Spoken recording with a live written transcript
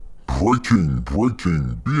Breaking,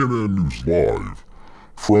 BNN News Live.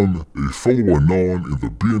 From a fellow anon in the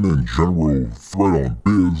BNN General thread on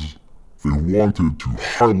Biz, they wanted to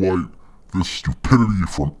highlight this stupidity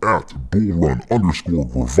from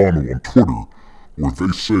 @bullrun_Gravano on Twitter, where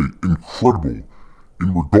they say incredible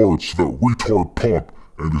in regards to that retard Pomp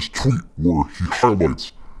and his tweet where he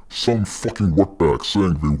highlights some fucking wetback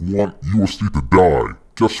saying they want USD to die.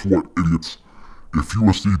 Guess what, idiots? If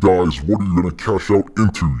USD dies, what are you gonna cash out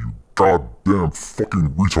into, you goddamn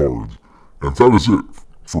fucking retards? And that is it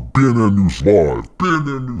for BNN News Live.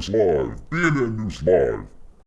 BNN News Live. BNN News Live.